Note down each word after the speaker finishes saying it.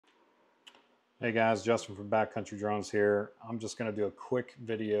Hey guys, Justin from Backcountry Drones here. I'm just going to do a quick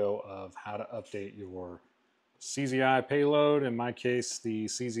video of how to update your CZI payload, in my case the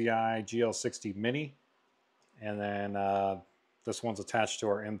CZI GL60 Mini, and then this one's attached to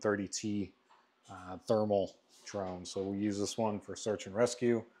our M30T thermal drone. So we use this one for search and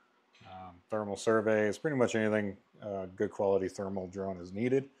rescue, thermal surveys, pretty much anything good quality thermal drone is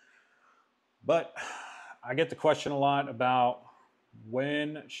needed. But I get the question a lot about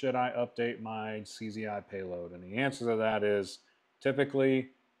when should I update my CZI payload? And the answer to that is typically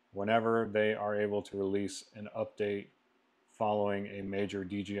whenever they are able to release an update following a major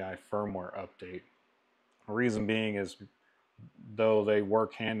DJI firmware update. The reason being is though they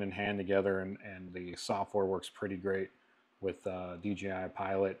work hand in hand together and the software works pretty great with DJI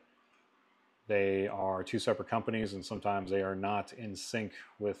Pilot, they are two separate companies and sometimes they are not in sync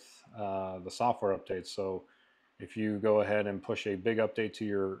with the software updates. So if you go ahead and push a big update to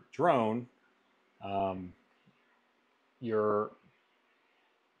your drone, your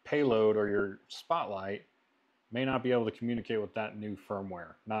payload or your spotlight may not be able to communicate with that new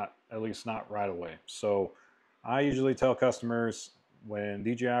firmware, at least not right away. So I usually tell customers when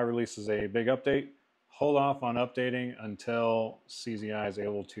DJI releases a big update, hold off on updating until CZI is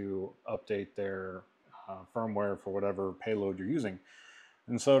able to update their firmware for whatever payload you're using.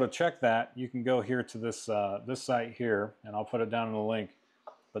 And so to check that, you can go here to this this site here, and I'll put it down in the link.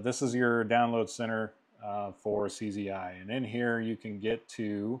 But this is your download center for CZI. And in here, you can get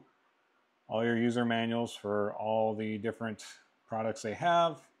to all your user manuals for all the different products they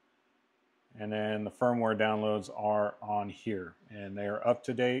have. And then the firmware downloads are on here. And they are up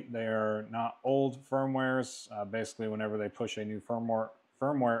to date. They are not old firmwares. Basically, whenever they push a new firmware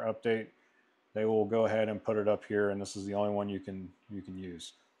update, they will go ahead and put it up here, and this is the only one you can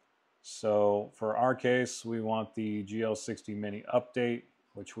use. So for our case, we want the GL60 Mini update,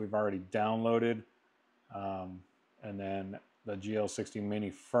 which we've already downloaded, and then the GL60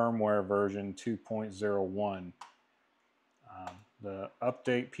 Mini firmware version 2.01. The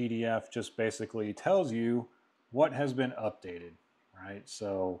update PDF just basically tells you what has been updated, right?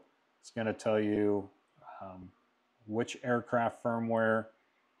 So it's going to tell you which aircraft firmware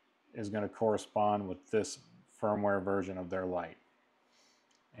is going to correspond with this firmware version of their light.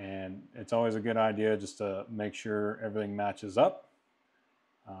 And it's always a good idea just to make sure everything matches up.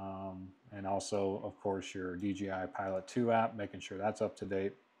 And also, of course, your DJI Pilot 2 app, making sure that's up to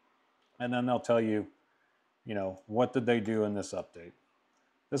date. And then they'll tell you, what did they do in this update?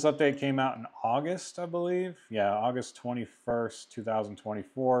 This update came out in August, I believe. Yeah, August 21st,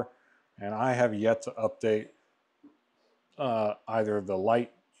 2024. And I have yet to update either the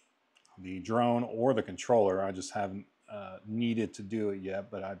light, the drone, or the controller. I just haven't needed to do it yet,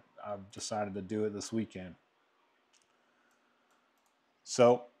 but I've decided to do it this weekend.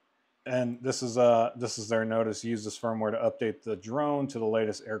 So, and this is their notice: use this firmware to update the drone to the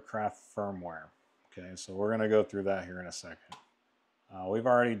latest aircraft firmware. Okay, so we're going to go through that here in a second. We've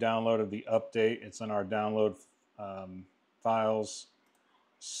already downloaded the update. It's in our download files.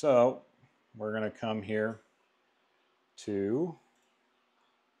 So we're going to come here to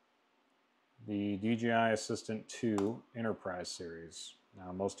the DJI Assistant 2 Enterprise Series.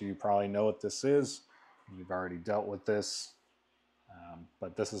 Now, most of you probably know what this is. You've already dealt with this,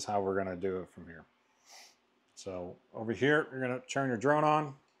 but this is how we're going to do it from here. So over here, you're going to turn your drone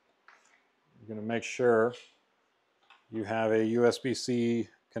on. You're going to make sure you have a USB-C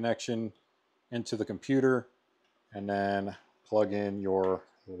connection into the computer and then plug in your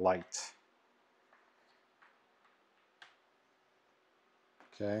light.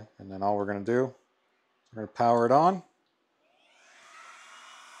 Okay, and then all we're going to do is we're going to power it on.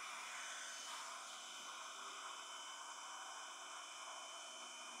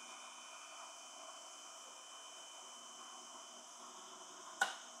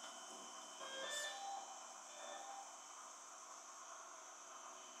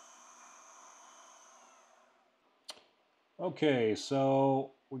 Okay, so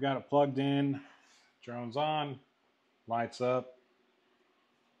we got it plugged in, drone's on, lights up,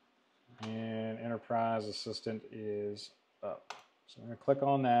 and Enterprise Assistant is up. So I'm going to click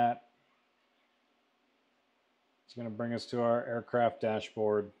on that. It's going to bring us to our aircraft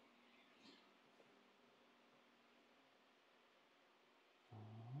dashboard.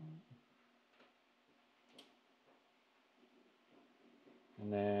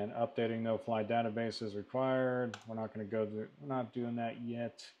 And then updating no flight database is required. We're not going to go through, we're not doing that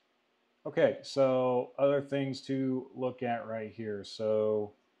yet. Okay, so other things to look at right here.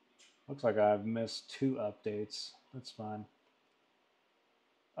 So looks like I've missed 2 updates. That's fine.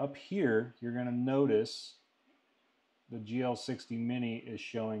 Up here, you're going to notice the GL60 Mini is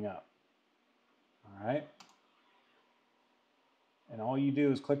showing up. All right. And all you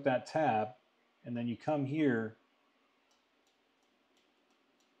do is click that tab, and then you come here.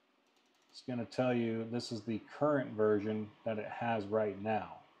 It's going to tell you this is the current version that it has right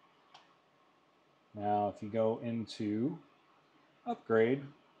now. Now, if you go into upgrade,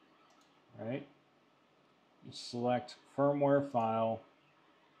 right, you select firmware file.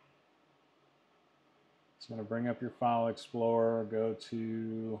 It's going to bring up your file explorer, go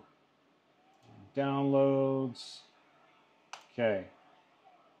to downloads. Okay,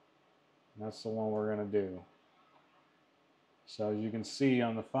 and that's the one we're going to do. So as you can see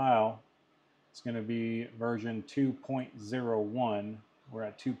on the file, it's going to be version 2.01. We're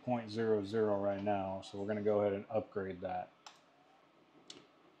at 2.00 right now, so we're going to go ahead and upgrade that.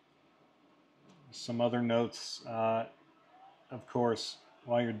 Some other notes, of course,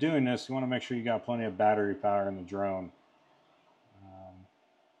 while you're doing this, you want to make sure you got plenty of battery power in the drone.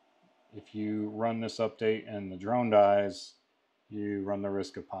 If you run this update and the drone dies, you run the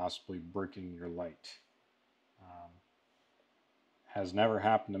risk of possibly bricking your light. Has never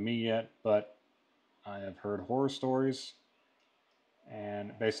happened to me yet, but I have heard horror stories.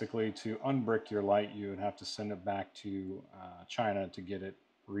 And basically, to unbrick your light, you would have to send it back to China to get it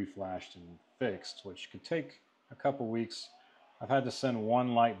reflashed and fixed, which could take a couple weeks. I've had to send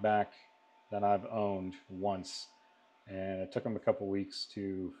one light back that I've owned once, and it took them a couple weeks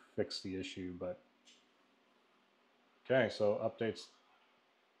to fix the issue. But okay, so updates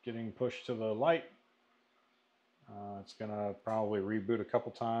getting pushed to the light. It's gonna probably reboot a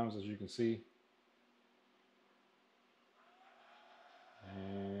couple times, as you can see.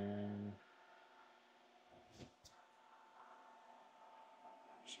 And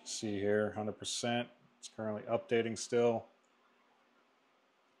as you can see here, 100%. It's currently updating still.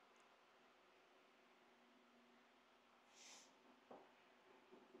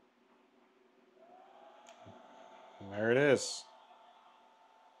 And there it is.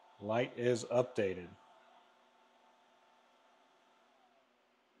 Light is updated.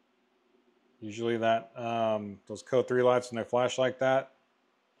 Usually that those Code 3 lights, when they flash like that,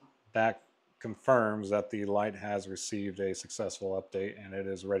 that confirms that the light has received a successful update and it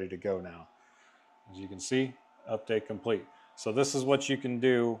is ready to go now. As you can see, update complete. So this is what you can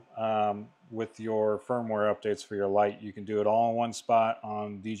do with your firmware updates for your light. You can do it all in one spot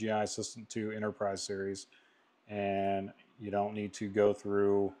on DJI Assistant 2 Enterprise Series, and you don't need to go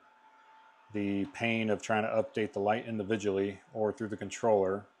through the pain of trying to update the light individually or through the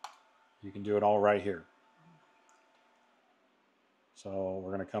controller. You can do it all right here. So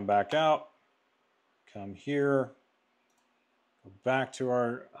we're going to come back out, come here, go back to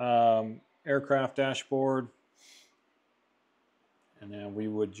our aircraft dashboard, and then we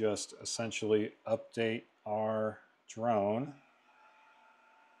would just essentially update our drone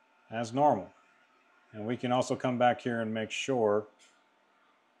as normal. And we can also come back here and make sure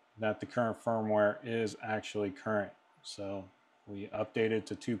that the current firmware is actually current. So we updated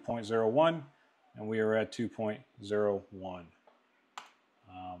to 2.01 and we are at 2.01.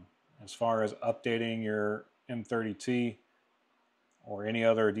 As far as updating your M30T or any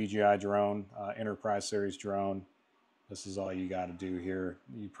other DJI drone, Enterprise Series drone, this is all you got to do here.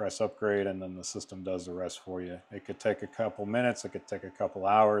 You press upgrade and then the system does the rest for you. It could take a couple minutes, it could take a couple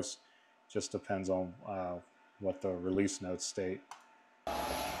hours. Just depends on what the release notes state.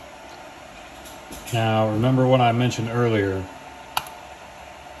 Now, remember what I mentioned earlier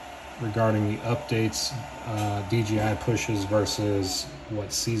regarding the updates DJI pushes versus what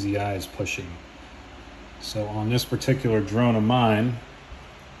CZI is pushing. So on this particular drone of mine,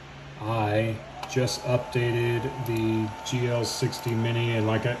 I just updated the GL60 Mini, and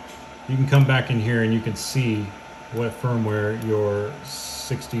you can come back in here and you can see what firmware your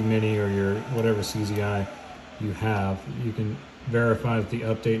 60 Mini or your whatever CZI you have. You can verify that the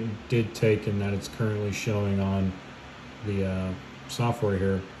update did take and that it's currently showing on the software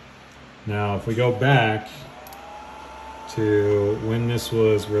here. Now, if we go back to when this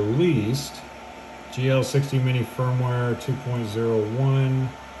was released, GL60 Mini firmware 2.01,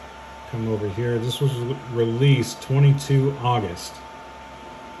 come over here. This was released 22 August.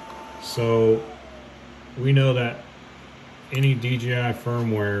 So we know that any DJI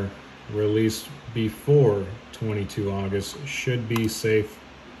firmware released before 22 August should be safe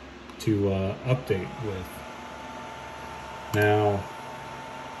to update with. Now,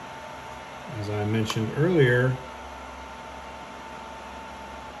 as I mentioned earlier,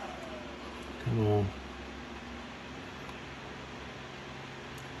 come on.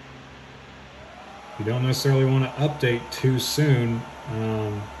 You don't necessarily want to update too soon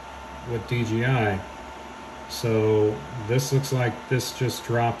with DJI. So this looks like this just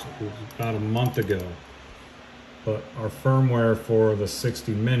dropped about a month ago, but our firmware for the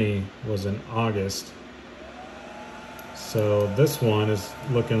 60 Mini was in August. So this one is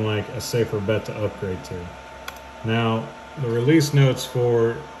looking like a safer bet to upgrade to. Now, the release notes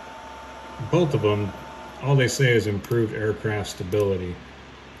for both of them, all they say is improved aircraft stability.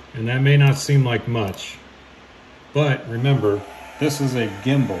 And that may not seem like much, but remember, this is a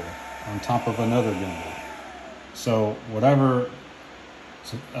gimbal on top of another gimbal. So whatever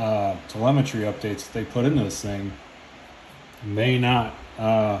telemetry updates they put into this thing may not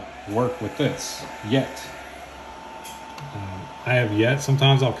work with this yet. I have yet.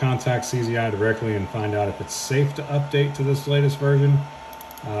 Sometimes I'll contact CZI directly and find out if it's safe to update to this latest version.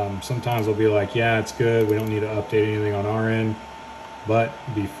 Sometimes they'll be like, yeah, it's good, we don't need to update anything on our end. But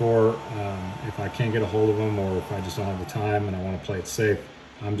before, if I can't get a hold of them, or if I just don't have the time and I want to play it safe,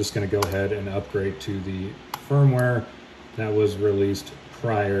 I'm just going to go ahead and upgrade to the firmware that was released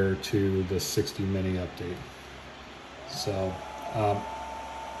prior to the 60 Mini update. So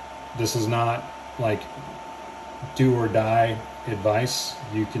this is not like do or die advice.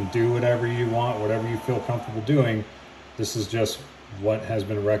 You can do whatever you want, whatever you feel comfortable doing. This is just what has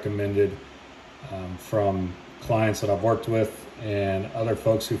been recommended from clients that I've worked with and other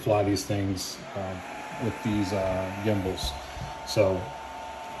folks who fly these things with these gimbals. So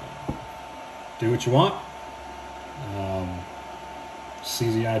do what you want.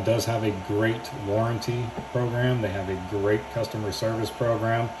 CZI does have a great warranty program. They have a great customer service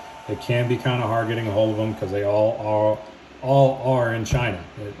program. It can be kind of hard getting a hold of them because they all are in China.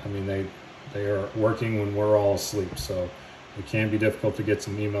 I mean, they are working when we're all asleep, so it can be difficult to get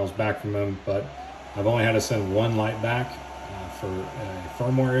some emails back from them. But I've only had to send one light back for a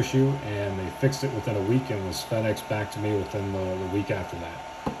firmware issue, and they fixed it within a week and was FedEx back to me within the week after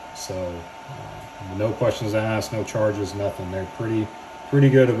that. So no questions asked, no charges, nothing. They're pretty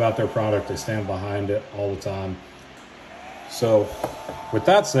good about their product. They stand behind it all the time. So with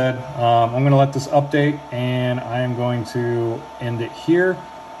that said, I'm going to let this update, and I am going to end it here.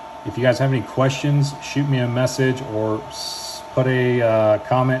 If you guys have any questions, shoot me a message or put a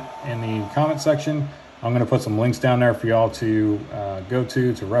comment in the comment section. I'm going to put some links down there for y'all to go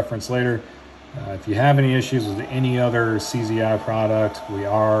to reference later. If you have any issues with any other CZI product, we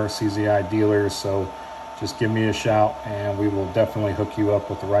are CZI dealers, so just give me a shout and we will definitely hook you up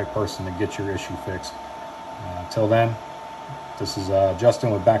with the right person to get your issue fixed. Until then, this is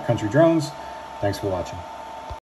Justin with Backcountry Drones. Thanks for watching.